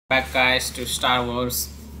Back guys to Star Wars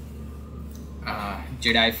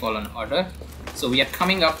Jedi Fallen Order. So we are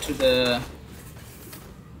coming up to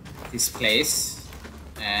this place,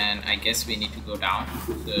 and I guess we need to go down.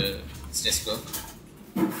 So let's just go.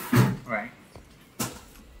 Right.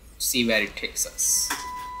 See where it takes us.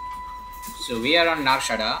 So we are on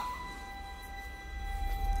Narshada.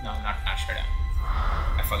 No, not Narshada.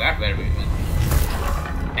 I forgot where we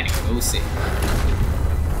went. Anyway, we'll see.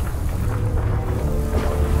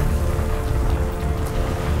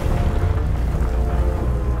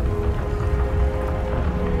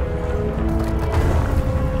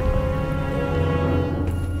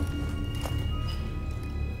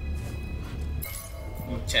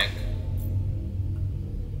 Check.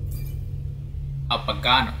 A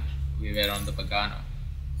Pagano. We were on the Pagano.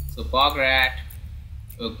 So Bograt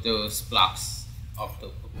took those blocks of the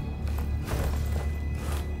book.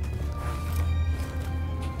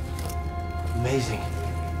 Amazing.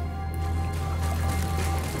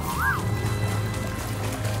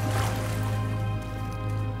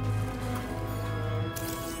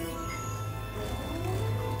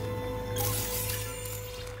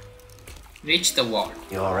 Reach the wall.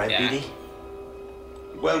 You alright, Yeah. BD?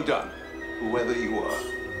 Well done, whoever you are.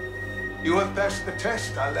 You have passed the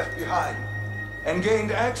test I left behind and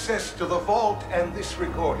gained access to the vault and this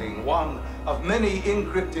recording, one of many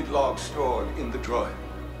encrypted logs stored in the droid.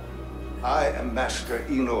 I am Master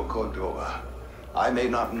Eno Cordova. I may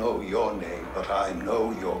not know your name, but I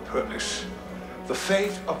know your purpose. The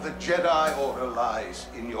fate of the Jedi Order lies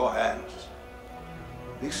in your hands.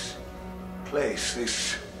 This place,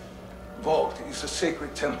 this vault, is a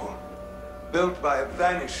sacred temple, built by a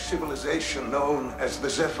vanished civilization known as the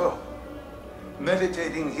Zepho.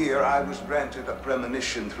 Meditating here, I was granted a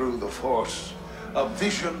premonition through the Force, a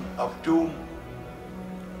vision of doom.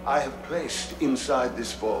 I have placed inside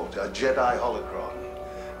this vault a Jedi holocron,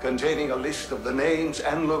 containing a list of the names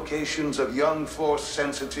and locations of young Force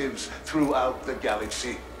sensitives throughout the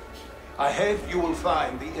galaxy. Ahead, you will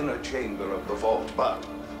find the inner chamber of the vault, but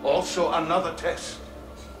also another test.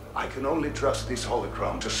 I can only trust this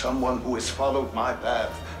holocron to someone who has followed my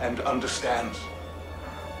path and understands.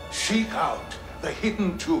 Seek out the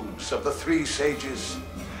hidden tombs of the three sages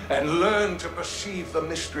and learn to perceive the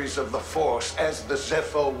mysteries of the Force as the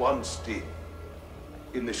Zepho once did.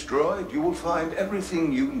 In this droid, you will find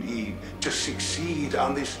everything you need to succeed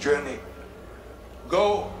on this journey.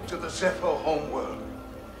 Go to the Zepho homeworld.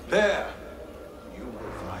 There, you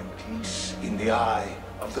will find peace in the eye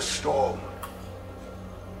of the storm.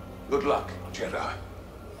 Good luck, Jedi.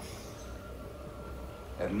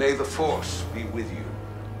 And may the Force be with you.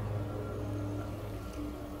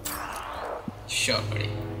 Sure, buddy.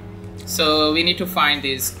 So we need to find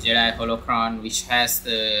this Jedi holocron, which has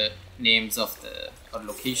the names of the or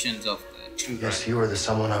locations of the children. Yes, you were the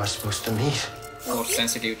someone I was supposed to meet. Force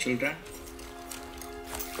sensitive children.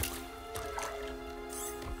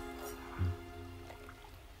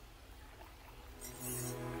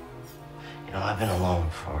 You know, I've been alone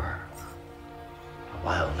for a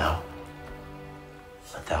while now.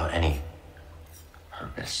 Without any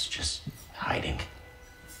purpose, just hiding.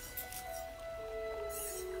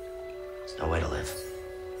 There's no way to live.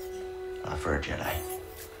 Not for a Jedi.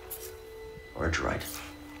 Or a droid.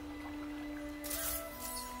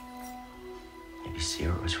 Maybe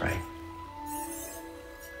Seer was right.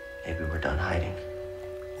 Maybe we're done hiding.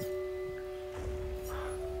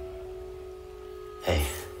 Hey.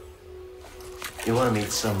 You want to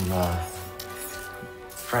meet some,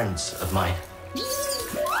 friends of mine?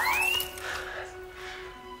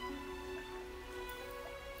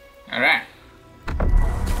 Alright.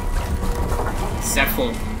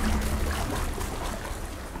 Zepho.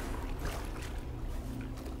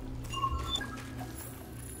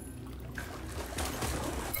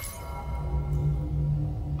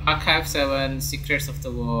 Archive 7, Secrets of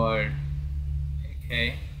the World.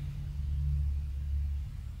 Okay.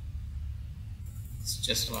 It's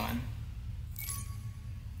just one.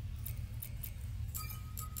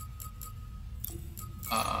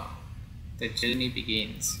 The journey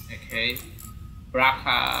begins. Okay.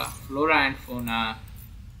 Braca, Flora and Fauna.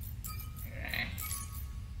 Alright.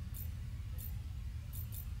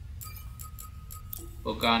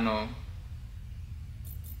 Bogano.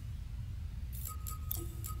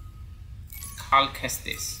 Cal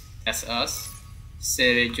Kestis, that's us.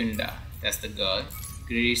 Serejunda, that's the girl.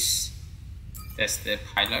 Greece, that's the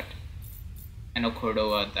pilot. And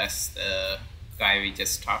Cordova, that's the guy we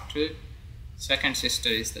just talked to. Second sister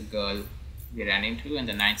is the girl we ran into, and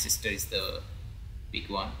the ninth sister is the big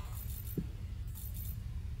one.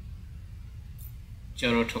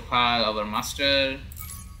 Joro Topal, our master.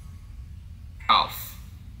 Ralph,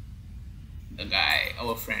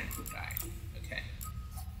 our friend who died. Okay.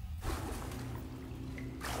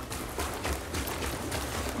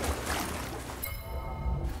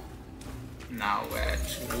 Now where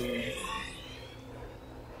to...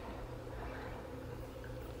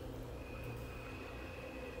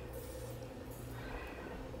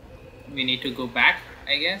 We need to go back,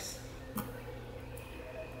 I guess.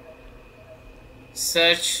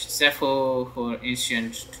 Search Zepho for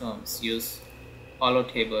ancient terms. Use hollow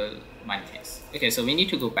table monkeys. Okay, so we need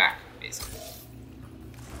to go back, basically.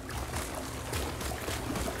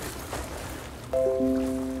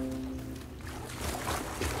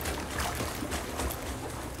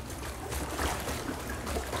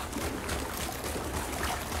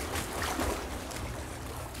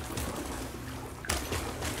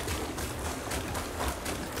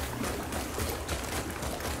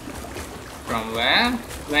 From where?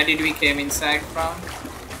 Where did we came inside from?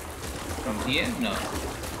 From here? No.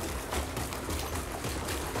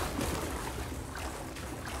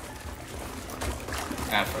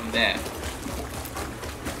 From there.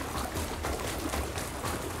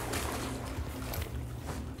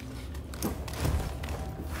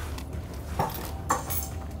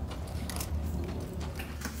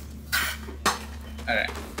 Alright,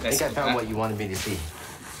 I think I found what you wanted me to see.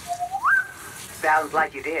 Sounds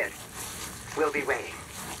like you did. We'll be waiting.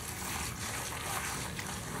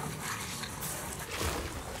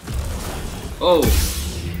 Oh.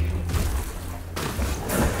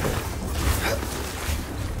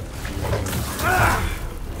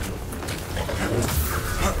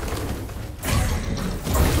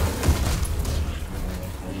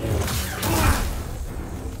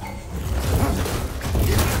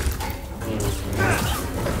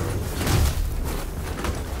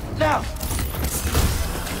 Now.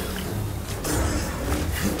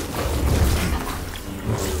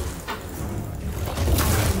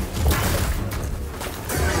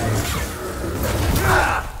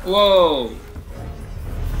 Whoa!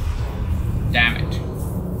 Damn it.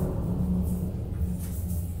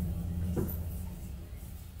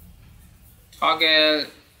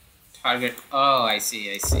 Target. Oh, I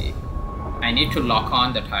see. I need to lock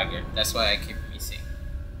on the target. That's why I keep missing.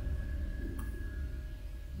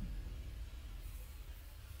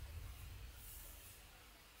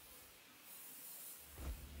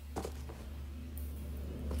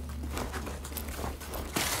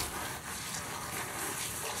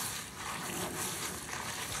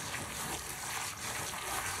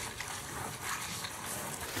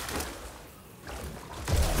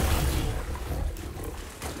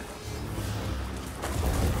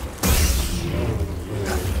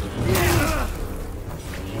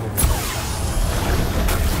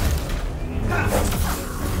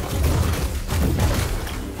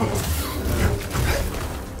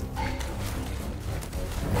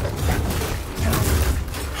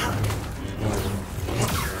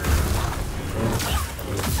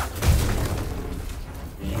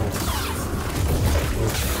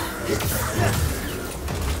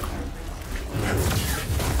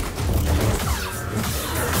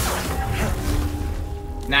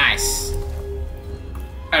 Nice.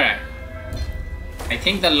 Alright. I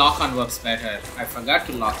think the lock-on works better. I forgot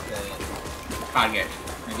to lock the target.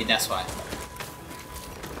 Maybe that's why.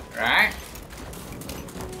 Right?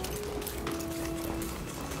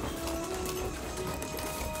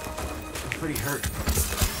 I'm pretty hurt.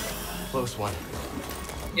 Close one.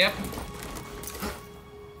 Yep.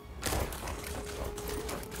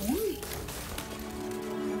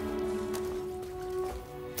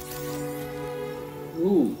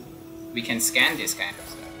 Ooh, we can scan this kind of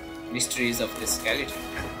stuff. Mysteries of the skeleton.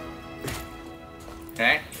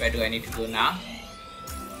 Right, where do I need to go now?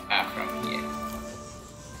 From here.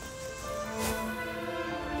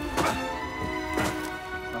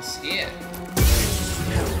 What's here?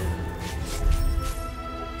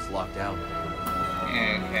 It's locked out.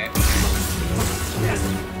 Okay.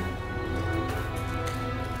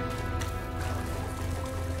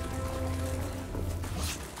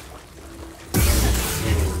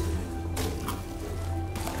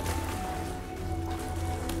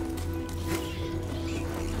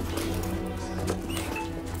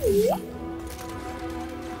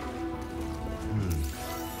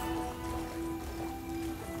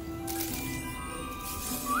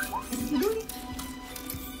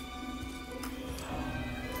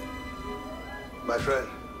 My friend,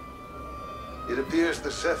 it appears the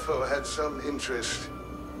Zepho had some interest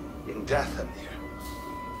in Dathomir.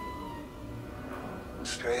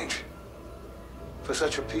 Strange. For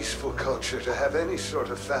such a peaceful culture to have any sort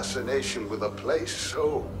of fascination with a place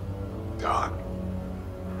so dark.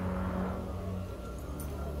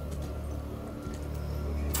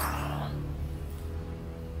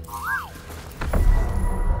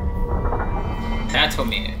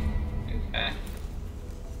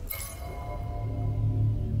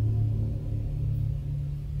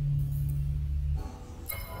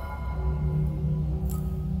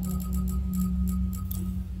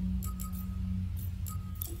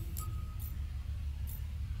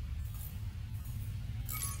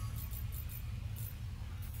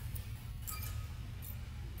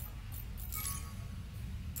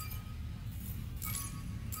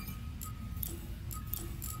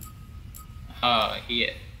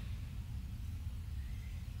 Here.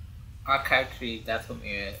 Archive 3, that's from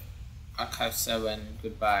here. Archive 7,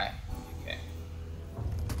 goodbye. Okay.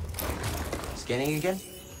 Scanning again?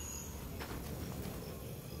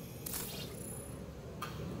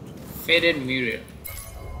 Faded mirror.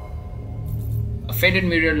 A faded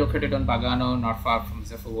mirror located on Pagano, not far from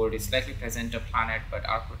Zephyr World, is likely present a planet, but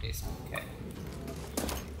output is okay.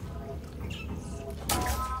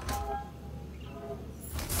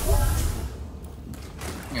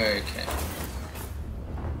 Okay.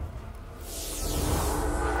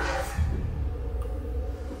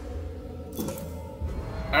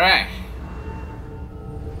 Alright.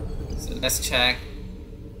 So let's check.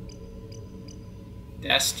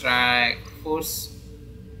 Dash strike, force,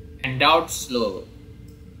 endowed slow.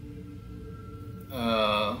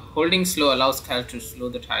 Holding slow allows Cal to slow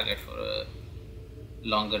the target for a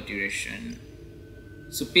longer duration.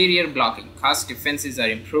 Superior blocking. Cast defenses are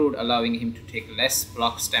improved, allowing him to take less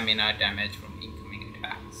block stamina damage from incoming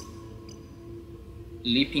attacks.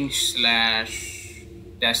 Leaping slash,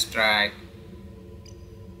 dash strike,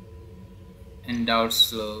 endowed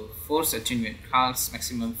slow, force attunement. Cal's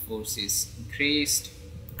maximum force is increased.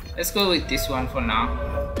 Let's go with this one for now.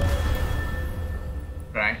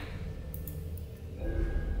 Right.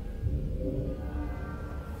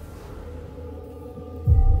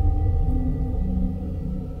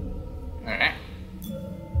 Alright.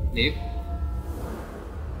 Leave.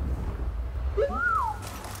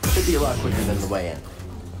 Should be a lot quicker than the way in.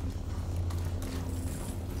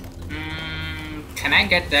 Can I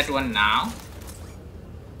get that one now?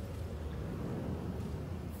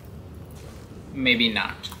 Maybe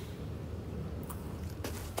not.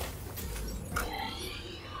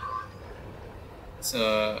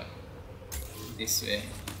 So this way.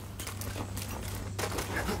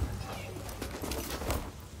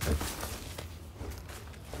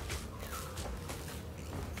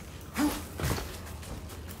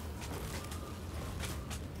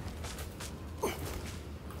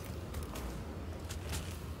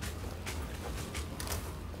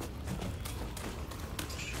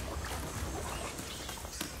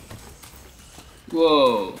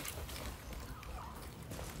 Whoa.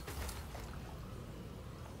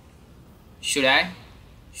 Should I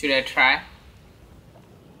try?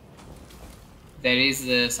 There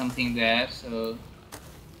is something there, so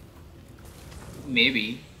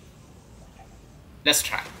maybe. Let's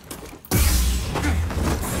try.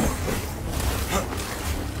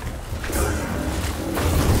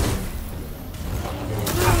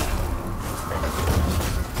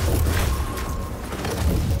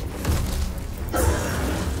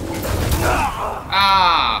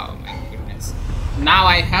 Oh my goodness. Now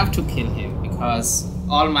I have to kill him because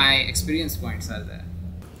all my experience points are there.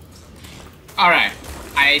 Alright,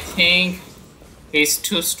 I think he's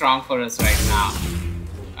too strong for us right now.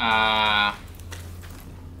 I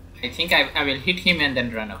think I will hit him and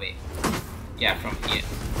then run away. Yeah, from here.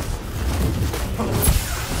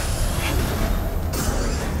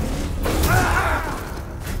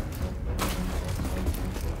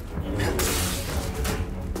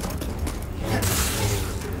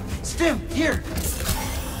 Stim, here!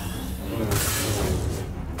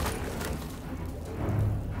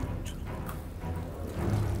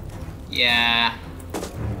 Yeah,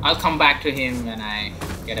 I'll come back to him when I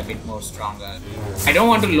get a bit more stronger. I don't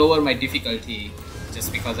want to lower my difficulty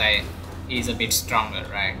just because he's a bit stronger,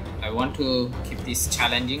 right? I want to keep this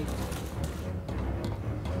challenging.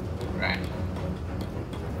 Right.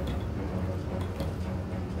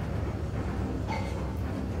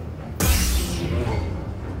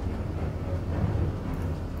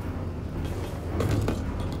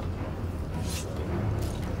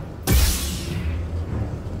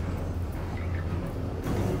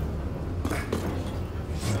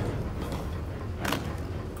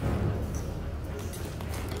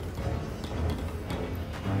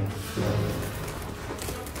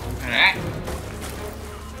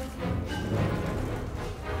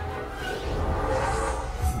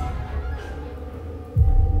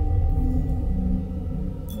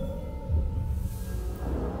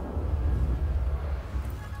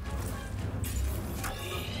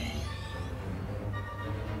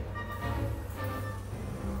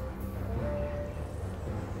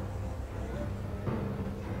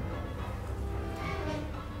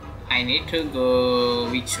 I need to go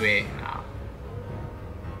which way now?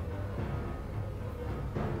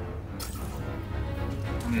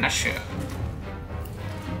 I'm not sure.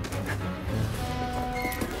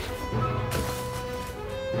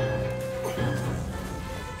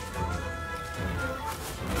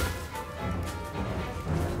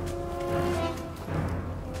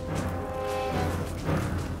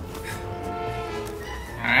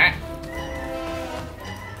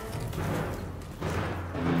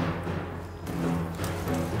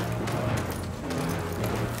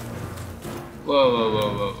 Whoa, whoa,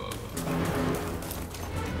 whoa, whoa, whoa.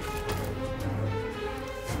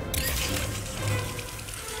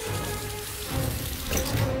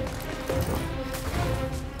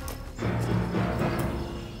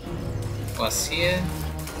 What's here?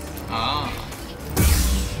 Ah.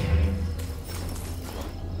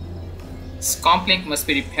 Scomplink must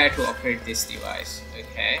be repaired to operate this device.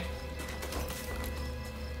 Okay.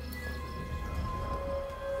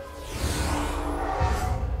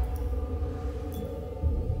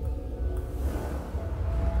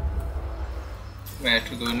 Where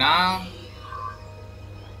to go now?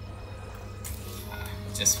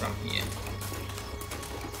 Just from here.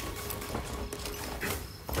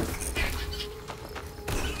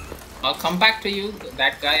 I'll come back to you.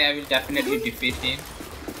 That guy, I will definitely defeat him.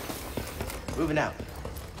 Moving out.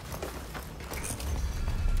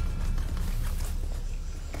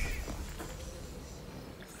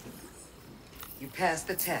 You passed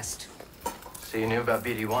the test. So you knew about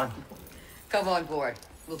BD-1? Come on board.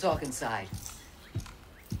 We'll talk inside.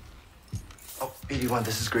 Oh, BD-1,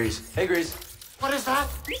 this is Grease. Hey, Grease. What is that?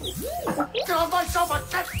 Get off my sofa!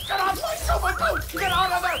 Get off my sofa! Don't get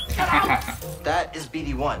out of there! Get out! That is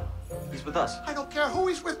BD-1. He's with us. I don't care who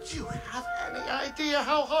he's with. Do you have any idea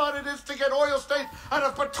how hard it is to get oil stains out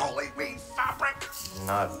of petroleum fabric?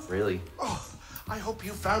 Not really. Oh, I hope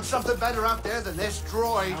you found something better out there than this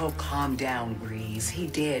droid. Oh, calm down, Breeze. He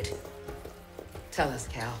did. Tell us,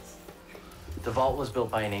 Cal. The vault was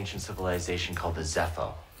built by an ancient civilization called the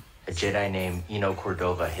Zepho. A Jedi named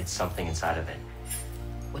Cordova hid something inside of it.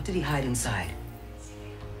 What did he hide inside?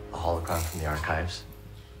 A holocron from the archives.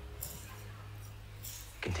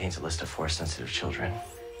 Contains a list of Force-sensitive children.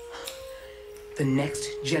 The next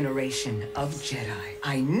generation of Jedi.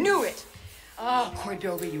 I knew it! Oh,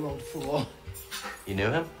 Cordova, you old fool. You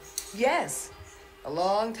knew him? Yes. A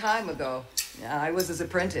long time ago. I was his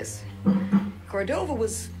apprentice. Cordova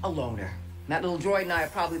was a loner. That little droid and I are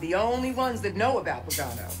probably the only ones that know about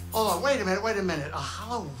Pagano. Oh, wait a minute. A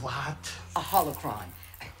hollow what? A holocron.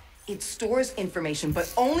 It stores information,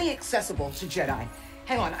 but only accessible to Jedi.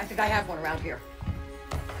 Hang on, I think I have one around here.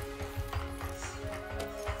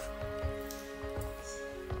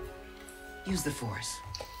 Use the Force.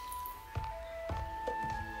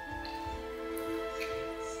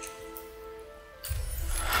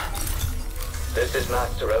 This is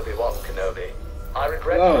Master Obi-Wan Kenobi. I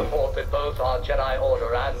regret to report that both our Jedi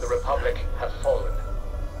Order and the Republic have fallen.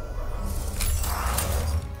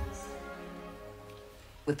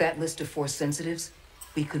 With that list of Force sensitives,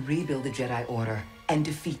 we could rebuild the Jedi Order and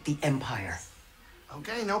defeat the Empire.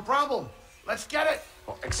 Okay, no problem. Let's get it.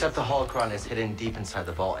 Well, except the holocron is hidden deep inside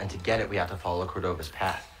the vault, and to get it, we have to follow Cordova's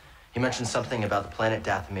path. He mentioned something about the planet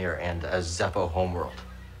Dathomir and a Zepho homeworld.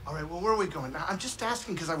 All right, well, where are we going? Now, I'm just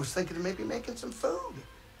asking because I was thinking of maybe making some food.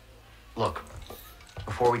 Look,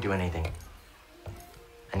 before we do anything,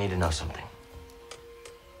 I need to know something.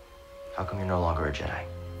 How come you're no longer a Jedi?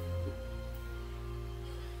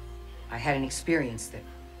 I had an experience that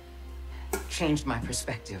changed my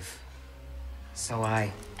perspective. So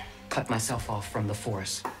I cut myself off from the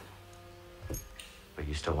Force. But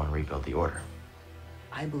you still want to rebuild the Order.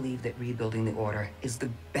 I believe that rebuilding the Order is the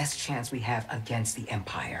best chance we have against the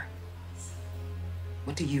Empire.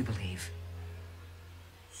 What do you believe?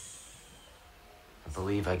 I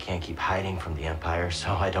believe I can't keep hiding from the Empire,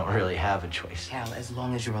 so I don't really have a choice. Cal, as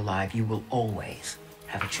long as you're alive, you will always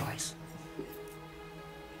have a choice.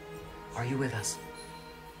 Are you with us?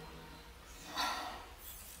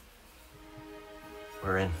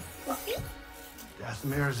 We're in.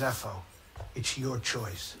 Dathomir or Zepho, it's your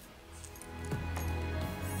choice.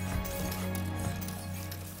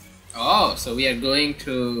 Oh, so we are going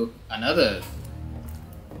to another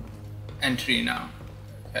entry now.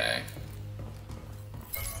 Okay.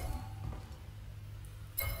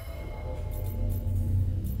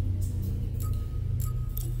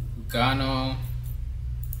 Gano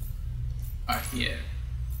are here.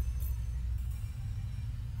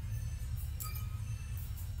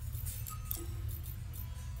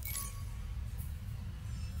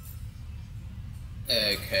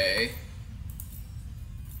 Okay.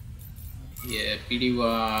 Yeah,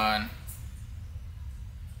 PD1.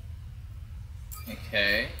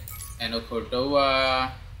 Okay. Ano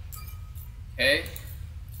Cordova. Okay.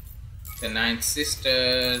 The ninth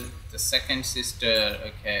sister, the second sister,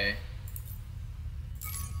 okay.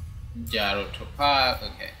 Jaro Topa,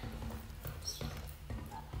 okay.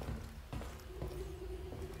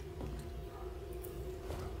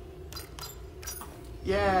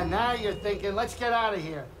 Yeah, now you're thinking, let's get out of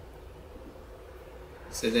here.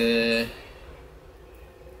 So the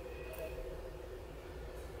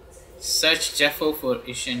Search Jeffo for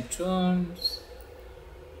ancient tombs.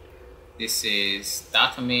 This is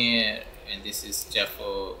Dathomir, and this is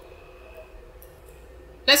Jeffo.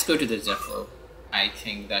 Let's go to the Jeffo. I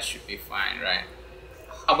think that should be fine, right?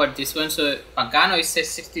 How about this one? So Pagano, it says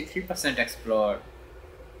 63% explored.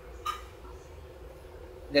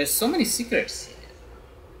 There's so many secrets here.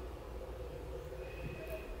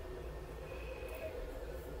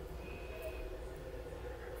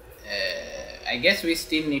 I guess we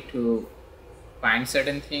still need to find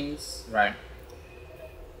certain things, right?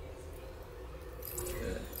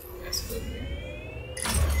 Let's go here.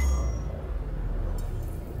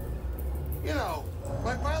 You know,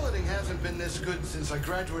 my piloting hasn't been this good since I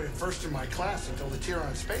graduated first in my class until the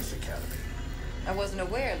Tehran Space Academy. I wasn't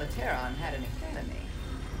aware Lateron had an academy.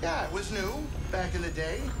 Yeah, it was new back in the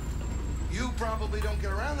day. You probably don't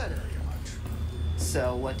get around that area much.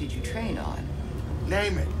 So what did you train on?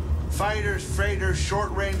 Name it. Fighters, freighters,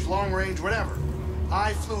 short range, long range, whatever.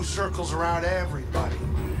 I flew circles around everybody.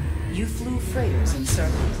 You flew freighters in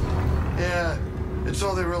circles? Yeah, it's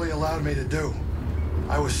all they really allowed me to do.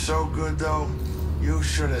 I was so good, though. You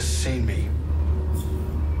should have seen me.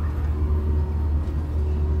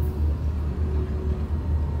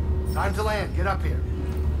 Time to land. Get up here.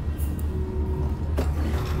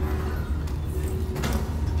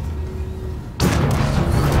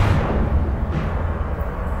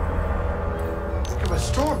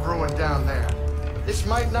 Storm brewing down there. This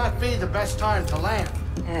might not be the best time to land.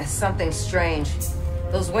 Something strange.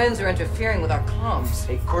 Those winds are interfering with our comms.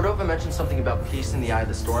 Hey, Cordova mentioned something about peace in the eye of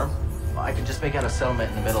the storm. Well, I could just make out a settlement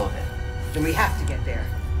in the middle of it. Then we have to get there.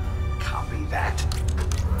 Copy that.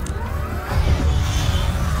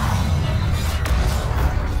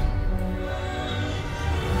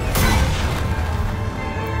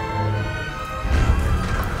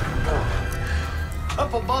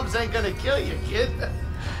 Couple bumps ain't gonna kill you, kid.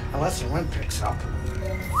 Unless the wind picks up.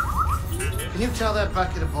 Can you tell that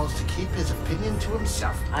bucket of balls to keep his opinion to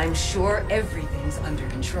himself? I'm sure everything's under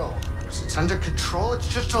control. It's under control,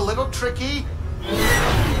 it's just a little tricky.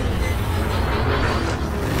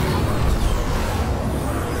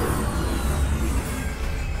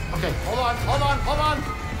 Okay, hold on.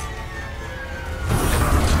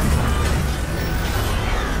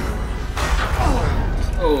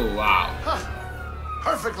 Oh, wow. Huh.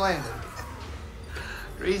 Perfect landing.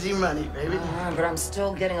 Easy money, baby. But I'm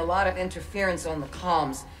still getting a lot of interference on the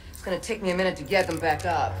comms. It's gonna take me a minute to get them back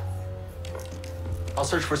up. I'll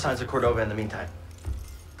search for signs of Cordova in the meantime.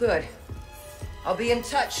 Good. I'll be in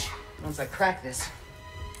touch once I crack this.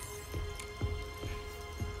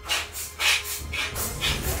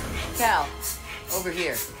 Cal, over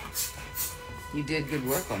here. You did good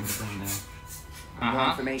work on Uganda. The more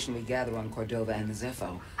information we gather on Cordova and the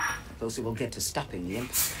Zepho, the closer we'll get to stopping the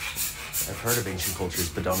Empire. I've heard of ancient cultures,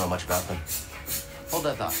 but don't know much about them. Hold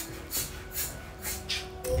that thought.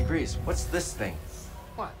 Hey, Grease, what's this thing?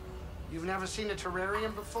 What? You've never seen a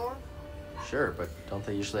terrarium before? Sure, but don't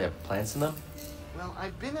they usually have plants in them? Well,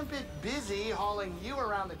 I've been a bit busy hauling you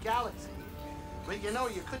around the galaxy. But you know,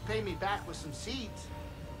 you could pay me back with some seeds.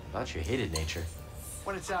 Thought you hated nature.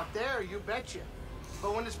 When it's out there, you betcha.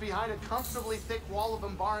 But when it's behind a comfortably thick wall of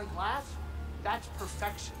embarring glass, that's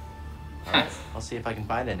perfection. All right, I'll see if I can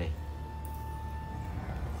find any.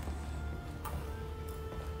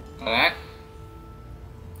 Alright.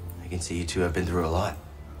 I can see you two have been through a lot.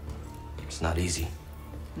 It's not easy.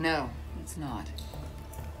 No, it's not.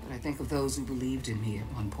 But I think of those who believed in me at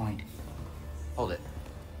one point. Hold it.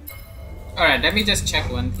 Alright, let me just check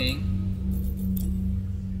one thing.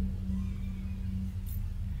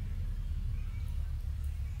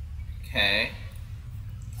 Okay.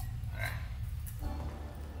 Alright.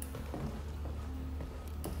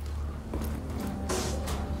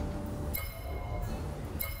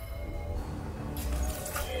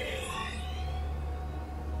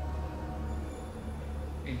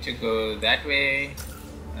 Need to go that way.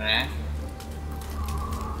 Alright.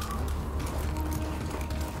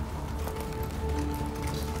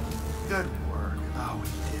 Good work. Oh,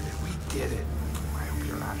 we did it. I hope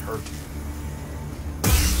you're not hurt.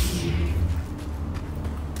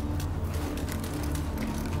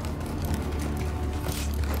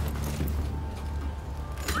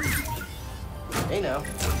 Hey, now.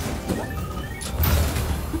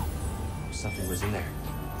 Something was in there.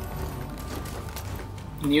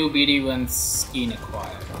 New BD1 skin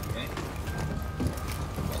acquired. Okay.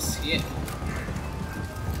 Let's see it.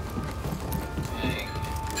 Okay.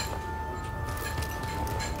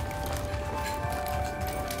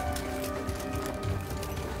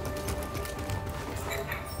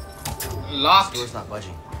 Locked. The door's not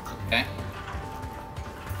budging. Okay.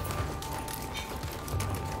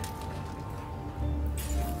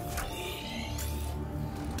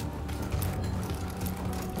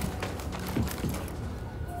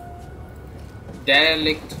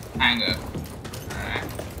 derelict hangar. Alright.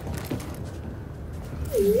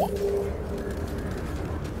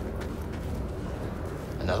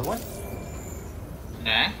 Another one?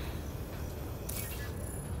 Alright.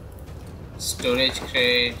 Storage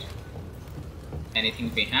crate. Anything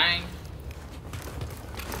behind?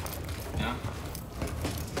 No.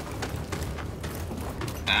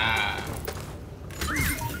 Ah.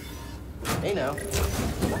 Hey now.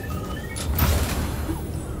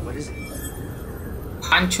 What is it?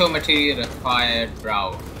 Poncho material required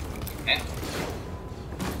brow. Okay.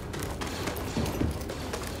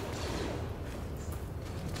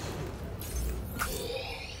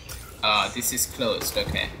 This is closed,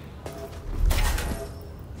 okay.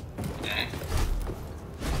 Okay.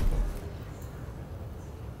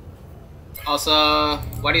 Also,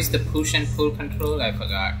 what is the push and pull control? I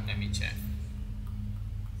forgot. Let me check.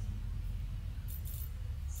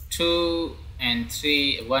 2 and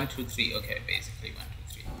 3, 1, 2, 3. Okay, basically 1,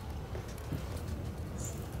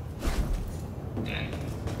 2, 3. Right.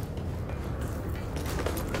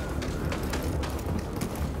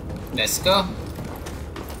 Let's go.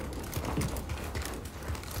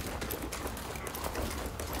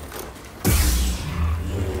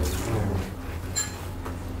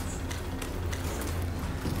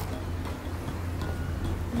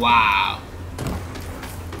 Wow.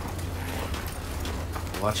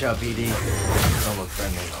 Watch out, BD. Don't look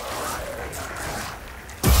friendly.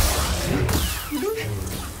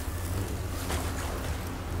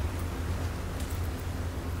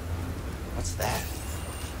 What's that?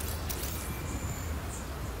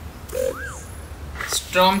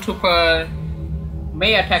 Stormtrooper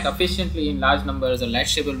may attack efficiently in large numbers. A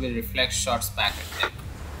lightsaber will reflect shots back at them.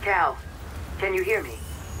 Cal, can you hear me?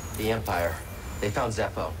 The Empire. They found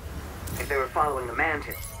Zeppo. If they were following the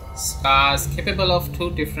Mantis. Scars capable of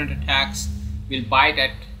 2 different attacks will bite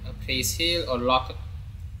at a prey's heel or lock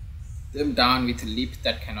them down with a leap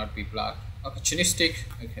that cannot be blocked. Opportunistic.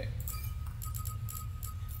 Okay.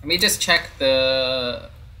 Let me just check the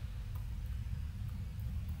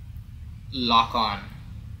lock on.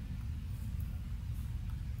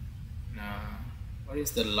 No. What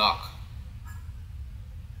is the lock?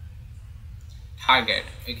 Target.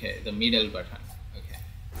 Okay, the middle button. Okay.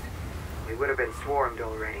 We would have been swarmed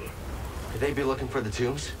already. Could they be looking for the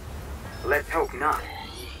tombs? Let's hope not.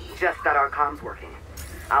 Just got our comms working.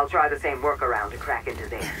 I'll try the same workaround to crack into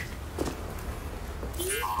theirs.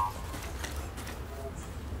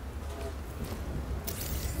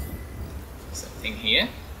 Something here.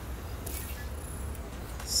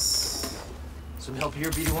 Some help here,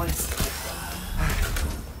 BD1?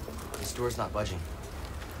 This door's not budging.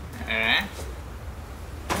 Alright.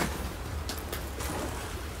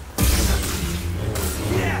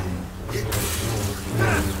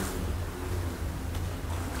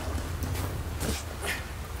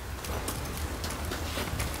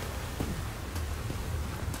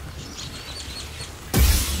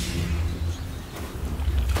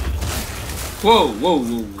 Whoa, whoa,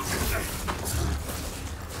 whoa.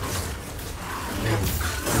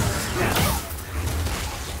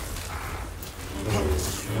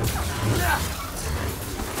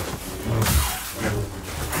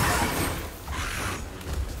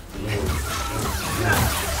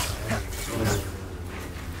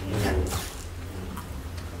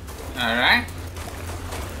 Alright.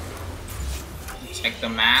 Check the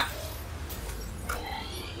map.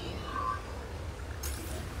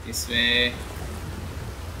 This way.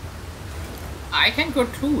 I can go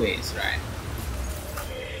 2 ways, right?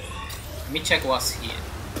 Let me check what's here.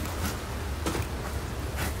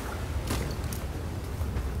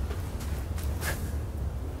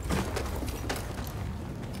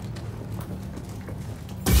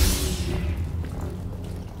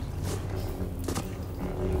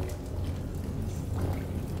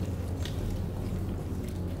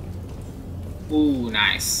 Ooh,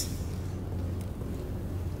 nice.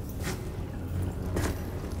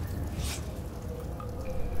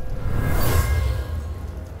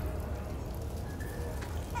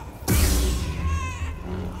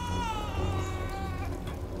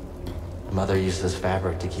 Mother used this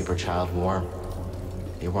fabric to keep her child warm.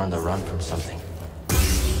 They were on the run from something.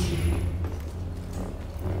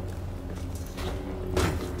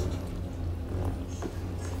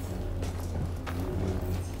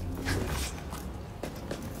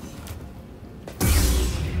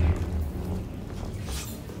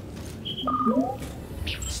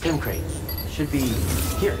 Stim crate. Should be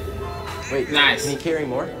here. Wait, nice. Can you carry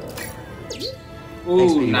more? Ooh,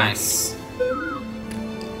 Thanks, nice.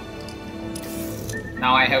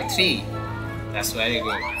 Now I have 3. That's very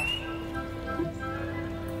good.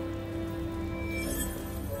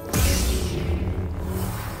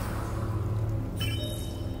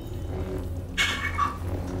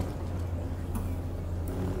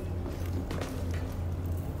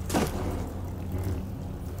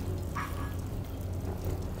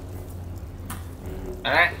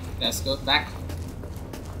 Alright, let's go back.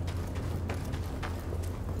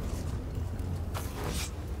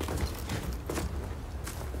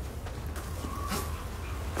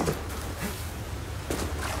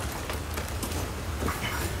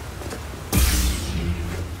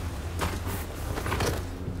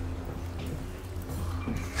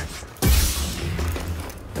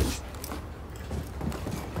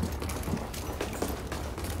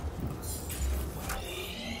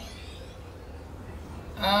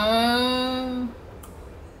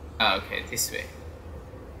 Okay, this way.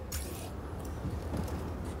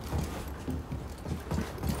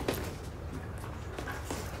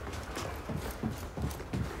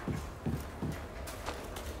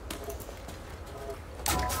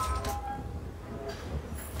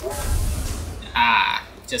 Ah,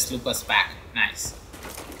 just loop us back. Nice.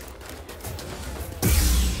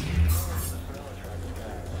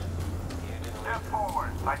 Step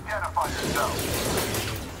forward. Identify yourself.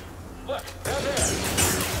 Look, down there.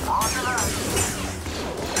 Roger that.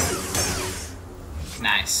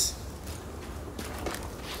 Nice.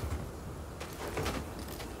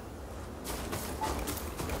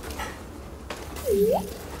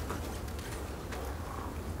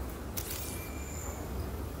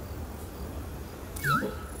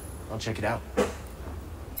 I'll check it out.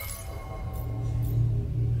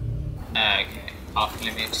 Okay, off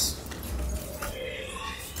limits.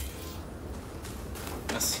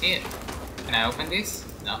 What's here? Can I open this?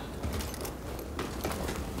 No.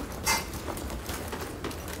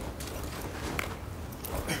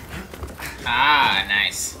 Ah,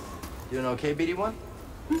 nice. Doing okay, BD1?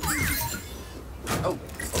 Oh,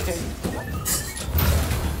 okay.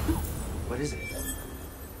 What is it?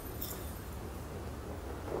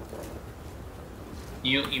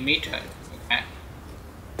 New emitter. Okay.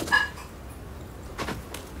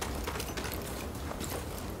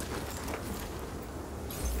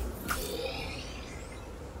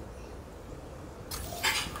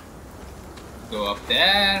 Go up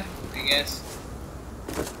there, I guess.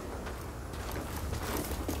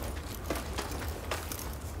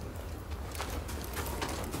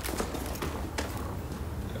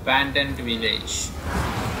 Abandoned village.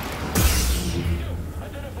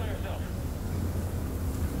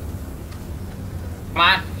 Come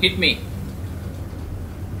on, hit me.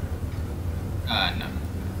 No.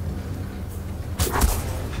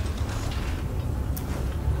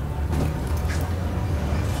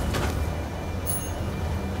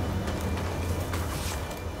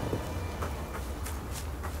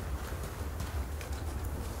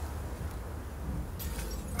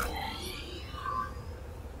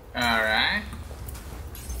 Alright.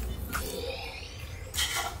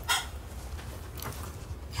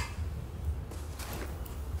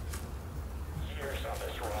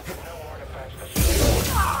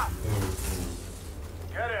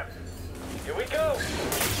 Get him. Here we go. We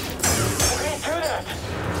can't do that.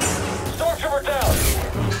 Stormtrooper down.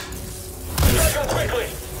 Strike him quickly.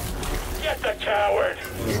 Get the coward.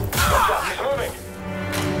 Watch out, he's moving.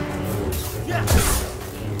 Yeah.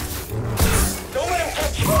 Don't let him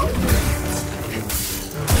catch you.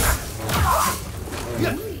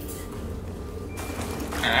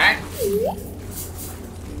 Alright.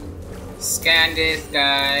 Scan this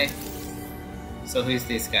guy. So who is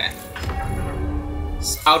this guy?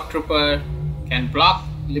 Scout Trooper can block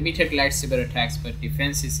limited lightsaber attacks, but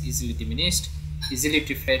defense is easily diminished. Easily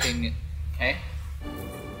defeating. Okay.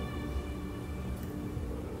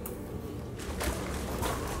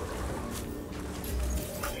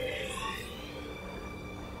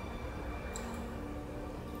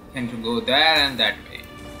 And to go there and that way.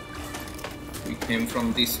 We came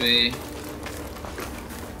from this way.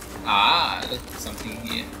 Ah, look, something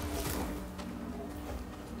here.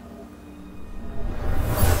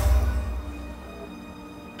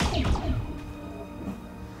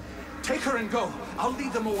 Take her and go. I'll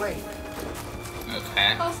lead them away.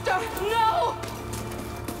 Okay. Star, no!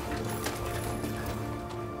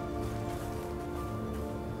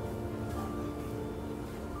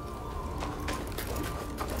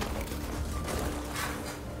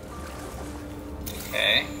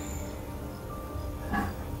 Okay.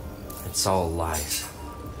 It's all lies.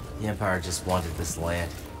 The Empire just wanted this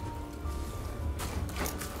land.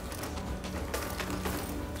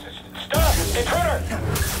 Stop! Intruder!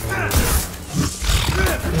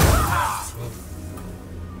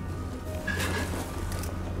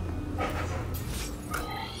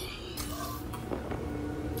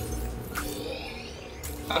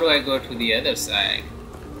 How do I go to the other side?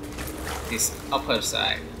 This upper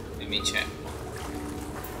side. Let me check.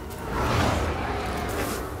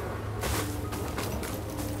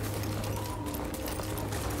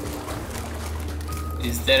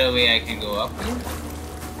 Is there a way I can go up here?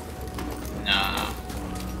 Nah,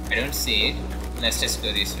 I don't see it. Let's just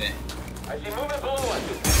go this way. I see movement below us.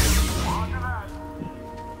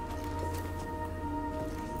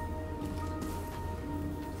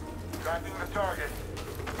 Tracking the target.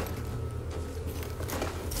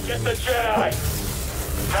 Get the Jedi!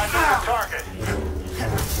 Tracking the target.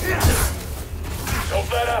 Don't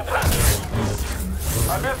let up.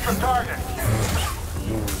 I missed the target.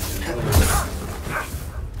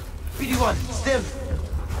 BD1, stim!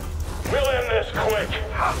 We'll end this quick.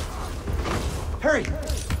 Hurry!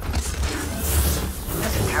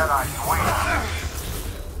 Jedi swing.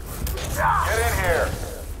 Get in here.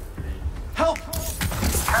 Help!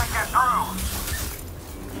 Can't get through.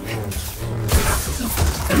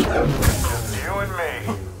 You and me.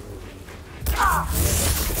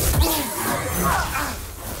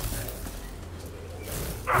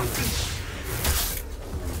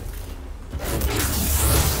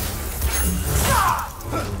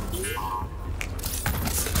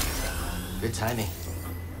 Good timing.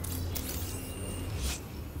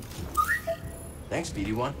 Thanks,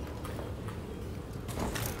 BD1.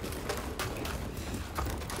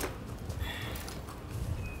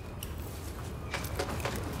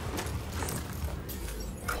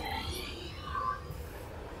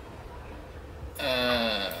 I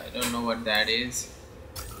don't know what that is.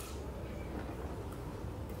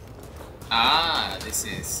 Ah, this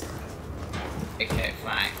is... Okay,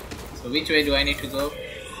 fine. So which way do I need to go?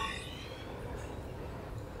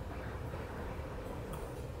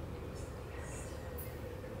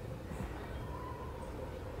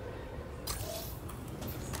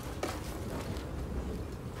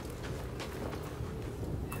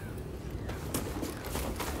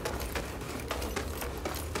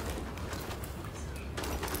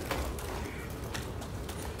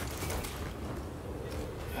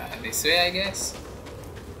 This way, I guess.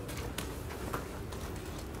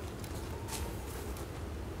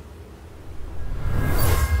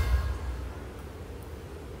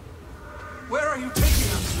 Where are you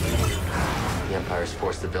taking us? The Empire's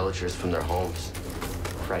forced the villagers from their homes,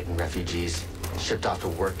 frightened refugees, shipped off to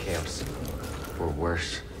work camps, or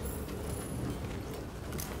worse.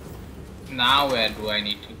 Now where do I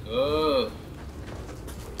need to go?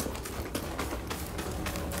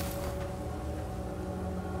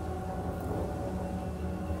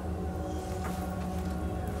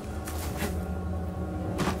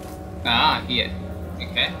 Ah, here.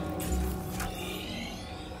 Okay.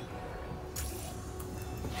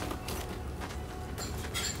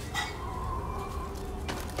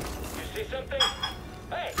 You see something?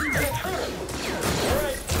 Hey, an intruder! All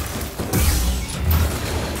right.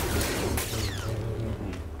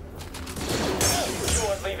 You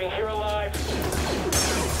aren't leaving here alive.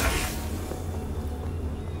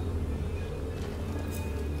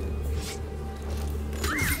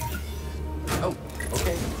 Oh,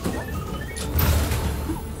 okay.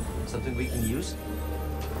 Something we can use?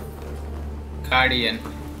 Guardian.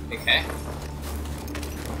 Okay.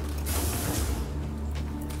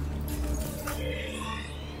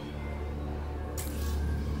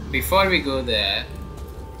 Before we go there,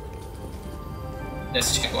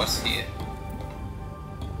 let's check what's here.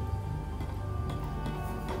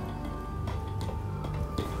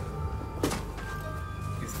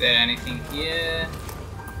 Is there anything here?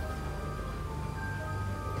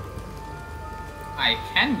 I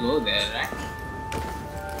can go there, right?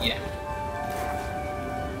 Yeah.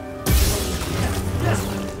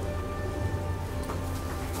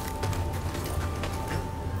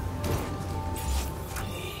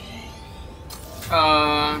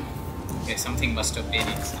 Okay, something must have been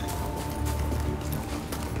inside.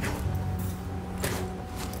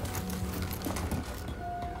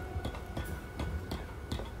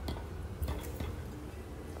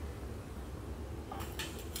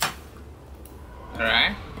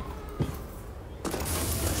 Alright.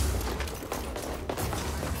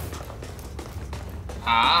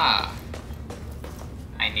 Ah,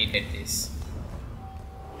 I needed this.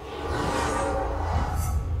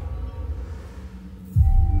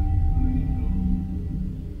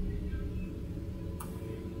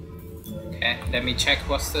 Okay, let me check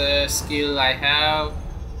what's the skill I have.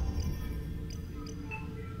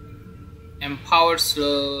 Empowered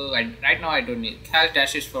slow. Right now I don't need. Cal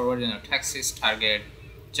dashes forward and attacks his target.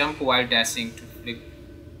 Jump while dashing to flick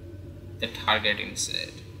the target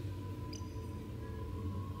instead.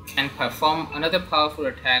 Can perform another powerful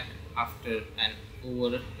attack after an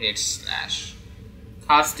overhead slash.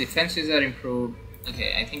 Cast defenses are improved.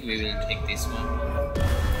 Okay, I think we will take this one.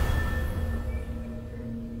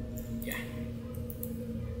 Yeah.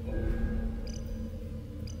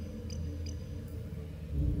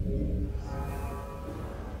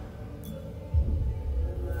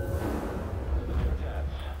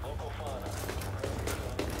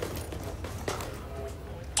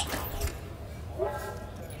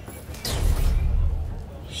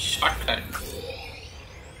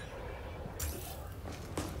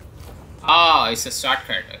 it's a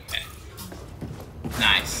shortcut. Okay.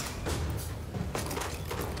 Nice.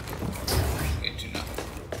 Good to know.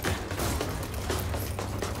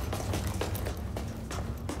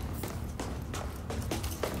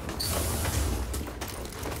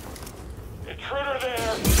 Intruder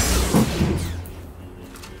there!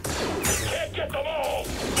 Can't get them all!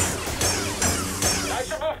 I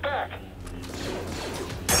should move back!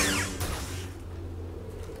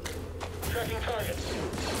 Tracking target.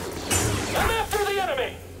 I'm after the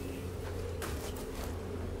enemy!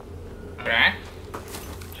 Alright.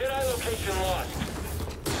 Jedi location lost.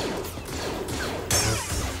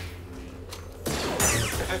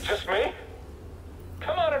 Is it just me?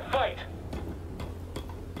 Come on and fight!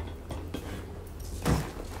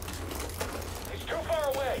 He's too far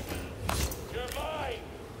away! You're mine!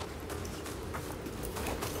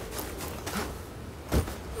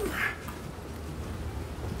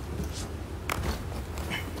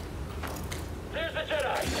 There's the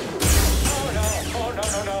Jedi! Oh no! Oh no,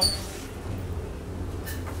 no, no!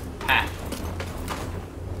 Ah.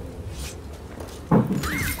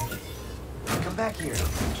 Come back here.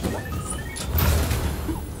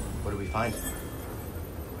 What do we find?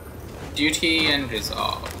 Duty and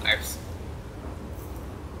resolve. I've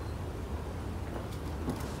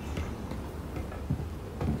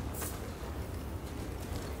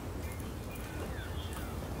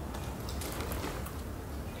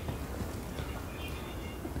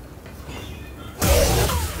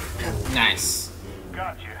nice.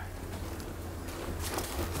 Gotcha.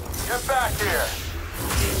 Get back here!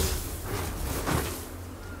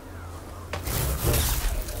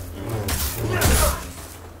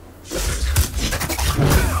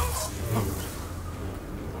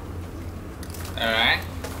 Alright.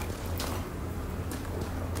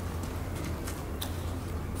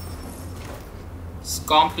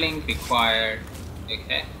 Scomp required.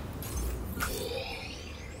 Okay.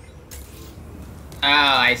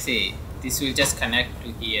 Ah, I see. This will just connect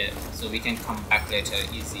to here, so we can come back later.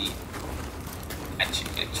 Easy. Gotcha,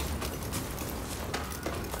 gotcha.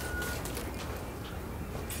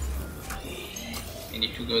 We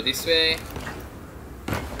need to go this way.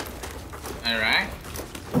 Alright.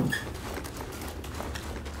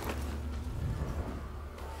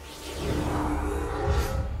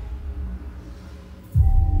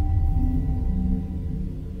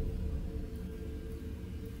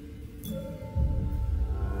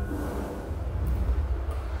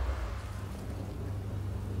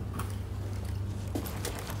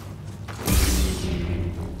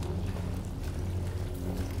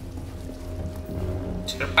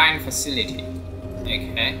 Turbine facility.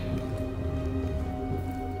 Okay.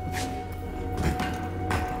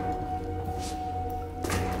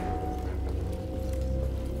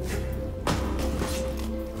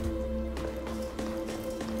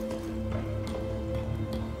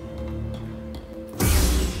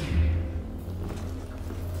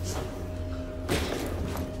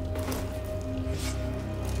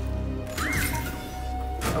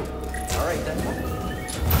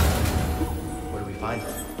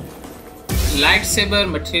 Lightsaber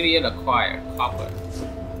material acquired. Copper.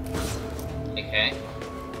 Okay.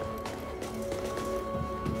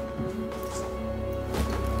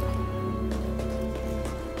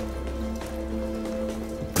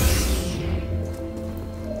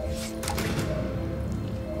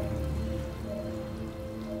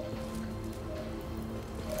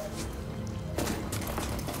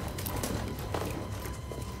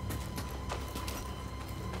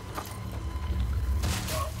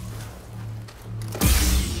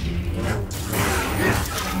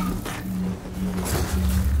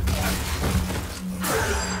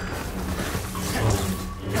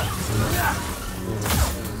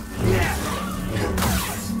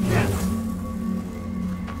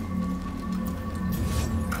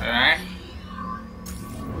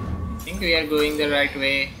 We are going the right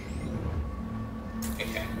way.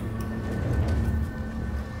 Okay.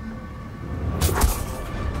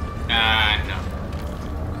 No.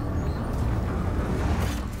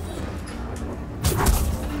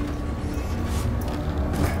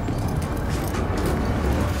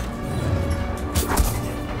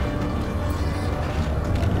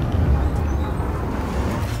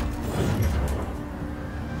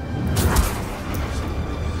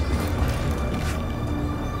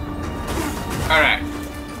 Alright.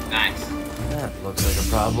 Nice. That looks like a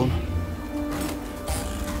problem.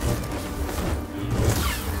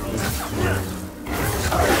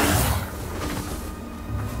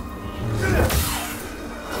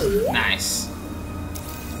 Nice.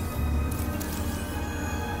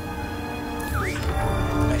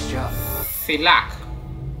 Nice job. Filak.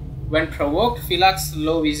 When provoked, Phylak's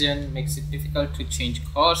low vision makes it difficult to change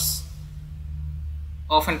course,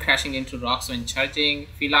 often crashing into rocks when charging.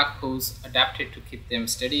 Phylak who's adapted to keep them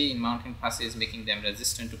steady in mountain passes, making them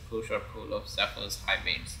resistant to push or pull of Zepho's high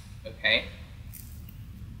winds. Okay.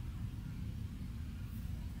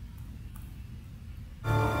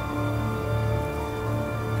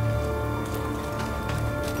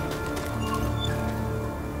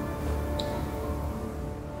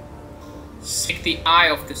 Seek the eye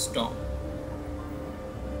of the storm.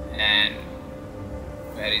 And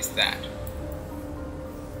where is that?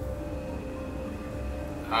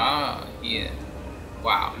 Ah, here.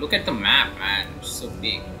 Wow, look at the map, man. It's so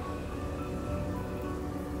big.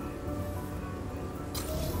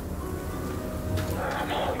 I'm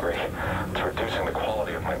hungry. It's reducing the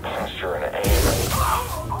quality of my posture and aim.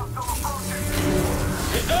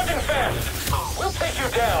 He's dodging fast! We'll take you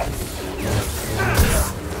down!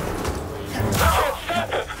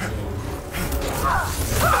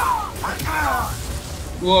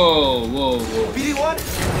 Whoa, whoa, whoa. BD1?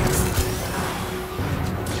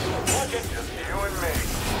 Look at just you and me.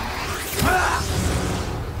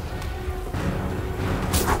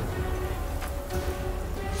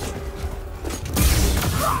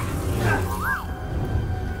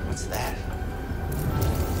 What's that?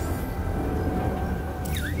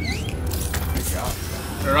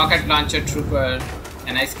 Rocket launcher trooper.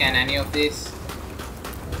 Can I scan any of this?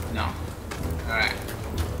 No. Alright.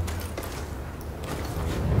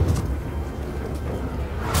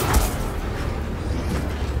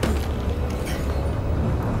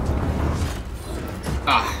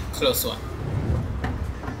 Ah, close one.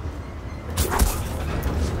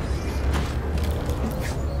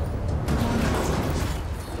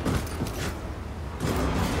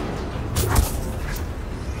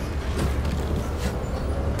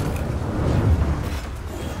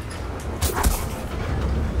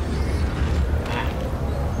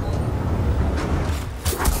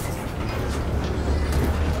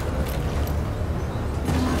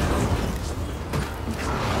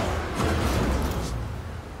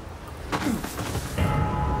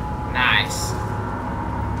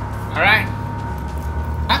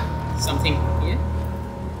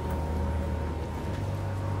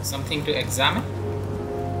 Something to examine.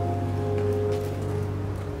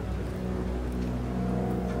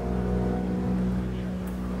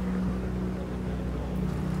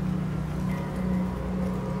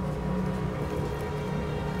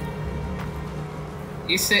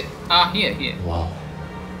 Is it? Ah, here. Whoa.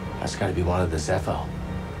 That's gotta be one of the Zepho.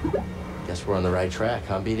 Guess we're on the right track,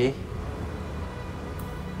 huh, BD?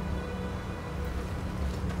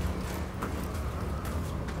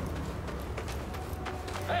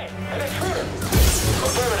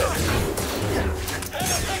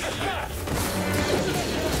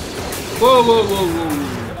 Whoa.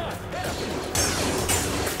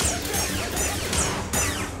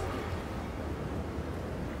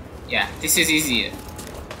 Yeah, this is easier.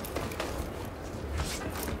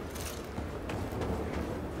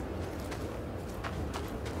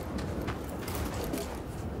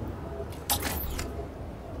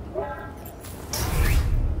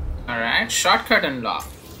 Alright, shortcut unlocked.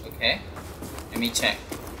 Okay, let me check.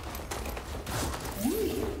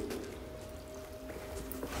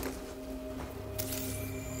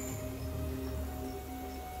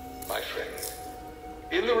 My friend,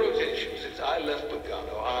 in the rotation since I left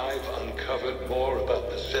Bogano, I've uncovered more about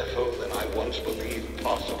the Zepho than I once believed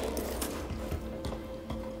possible.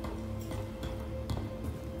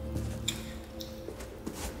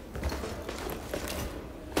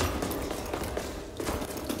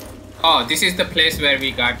 Oh, this is the place where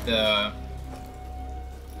we got the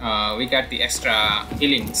extra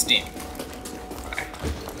healing steam. Right.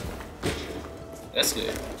 That's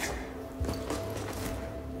good.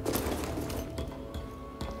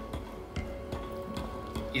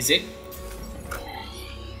 Is it?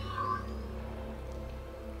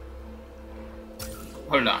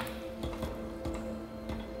 Hold on.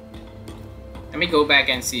 Let me go back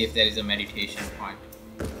and see if there is a meditation point.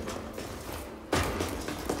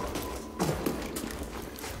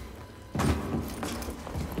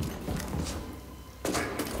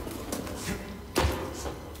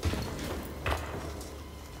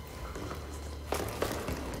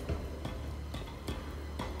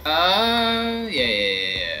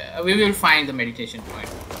 Yeah. We will find the meditation point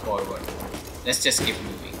forward. Let's just keep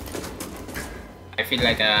moving. I feel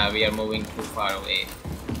like we are moving too far away.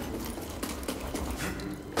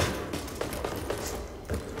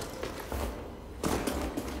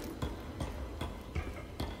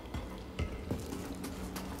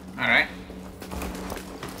 Alright.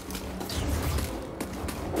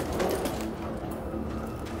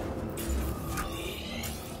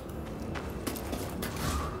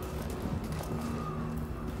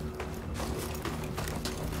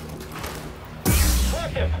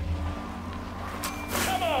 him!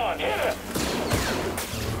 Come on, hit him!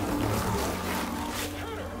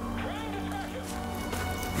 Intruder! Try and distract him!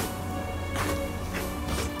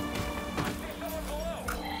 I see someone below!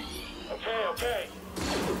 Okay.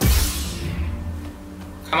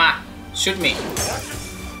 Come on, shoot me.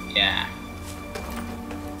 Yeah.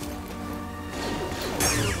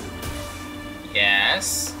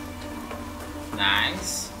 Yes.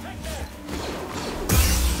 Nice.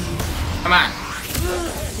 Come on.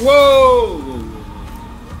 Whoa!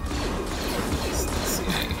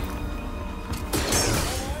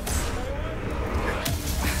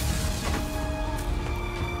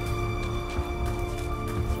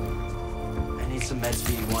 I need some meds,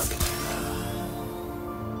 BD1.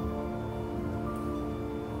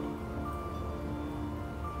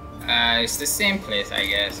 It's the same place, I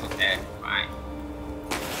guess. Okay, fine.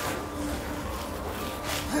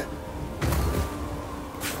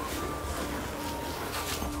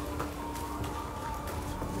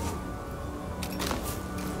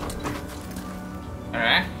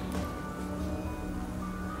 Alright.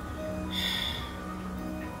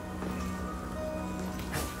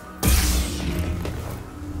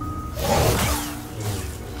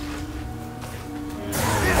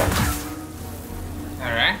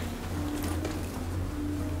 Alright.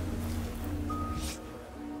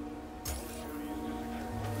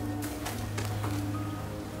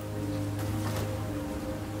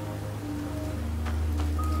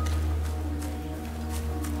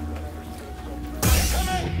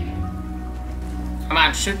 Come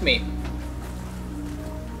on, shoot me.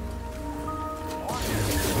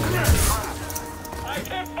 I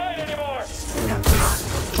can't fight anymore!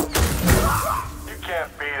 You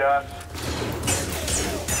can't beat us.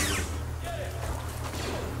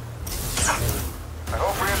 I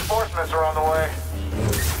hope reinforcements are on the way.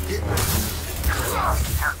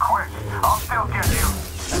 You're quick. I'll still get you.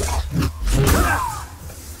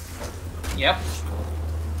 Yep.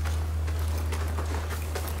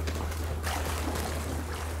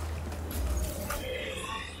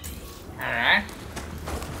 Alright.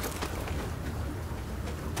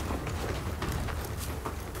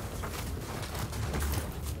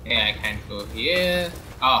 Yeah, I can't go here.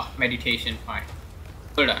 Oh, meditation point.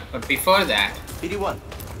 Hold on, but before that, BD1.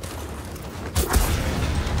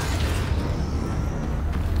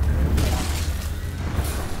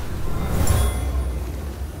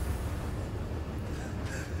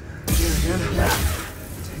 Here again.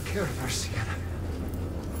 Take care of our Sienna.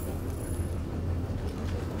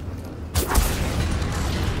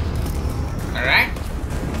 alright.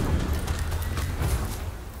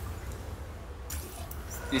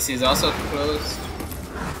 This is also closed.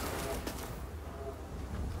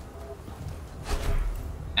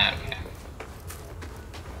 Okay.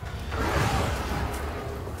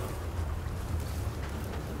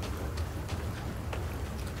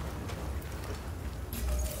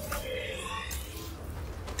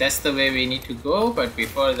 That's the way we need to go, but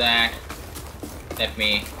before that, let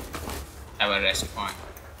me have a rest point.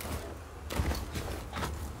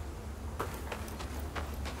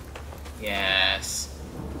 Yes.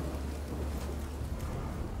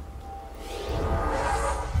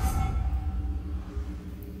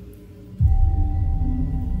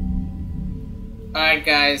 Alright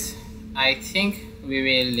guys, I think we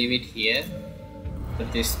will leave it here for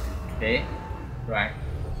this day. Right.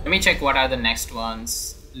 Let me check what are the next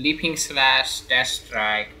ones. Leaping Slash, Dash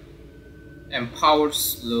Strike, Empowered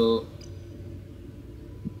Slow,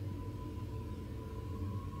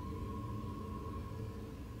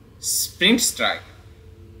 Sprint Strike.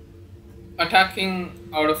 Attacking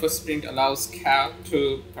out of a sprint allows Cal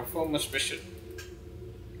to perform a special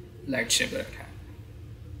lightsaber attack.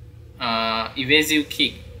 Evasive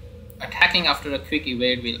Kick. Attacking after a quick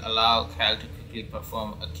evade will allow Cal to quickly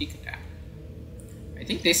perform a kick attack. I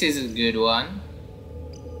think this is a good one.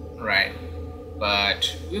 Right.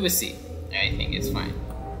 But we will see. I think it's fine.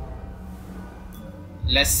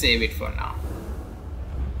 Let's save it for now.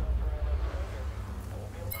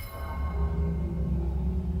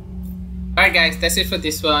 Alright guys, that's it for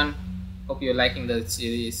this one. Hope you're liking the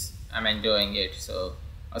series. I'm enjoying it. So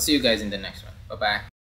I'll see you guys in the next one. Bye bye.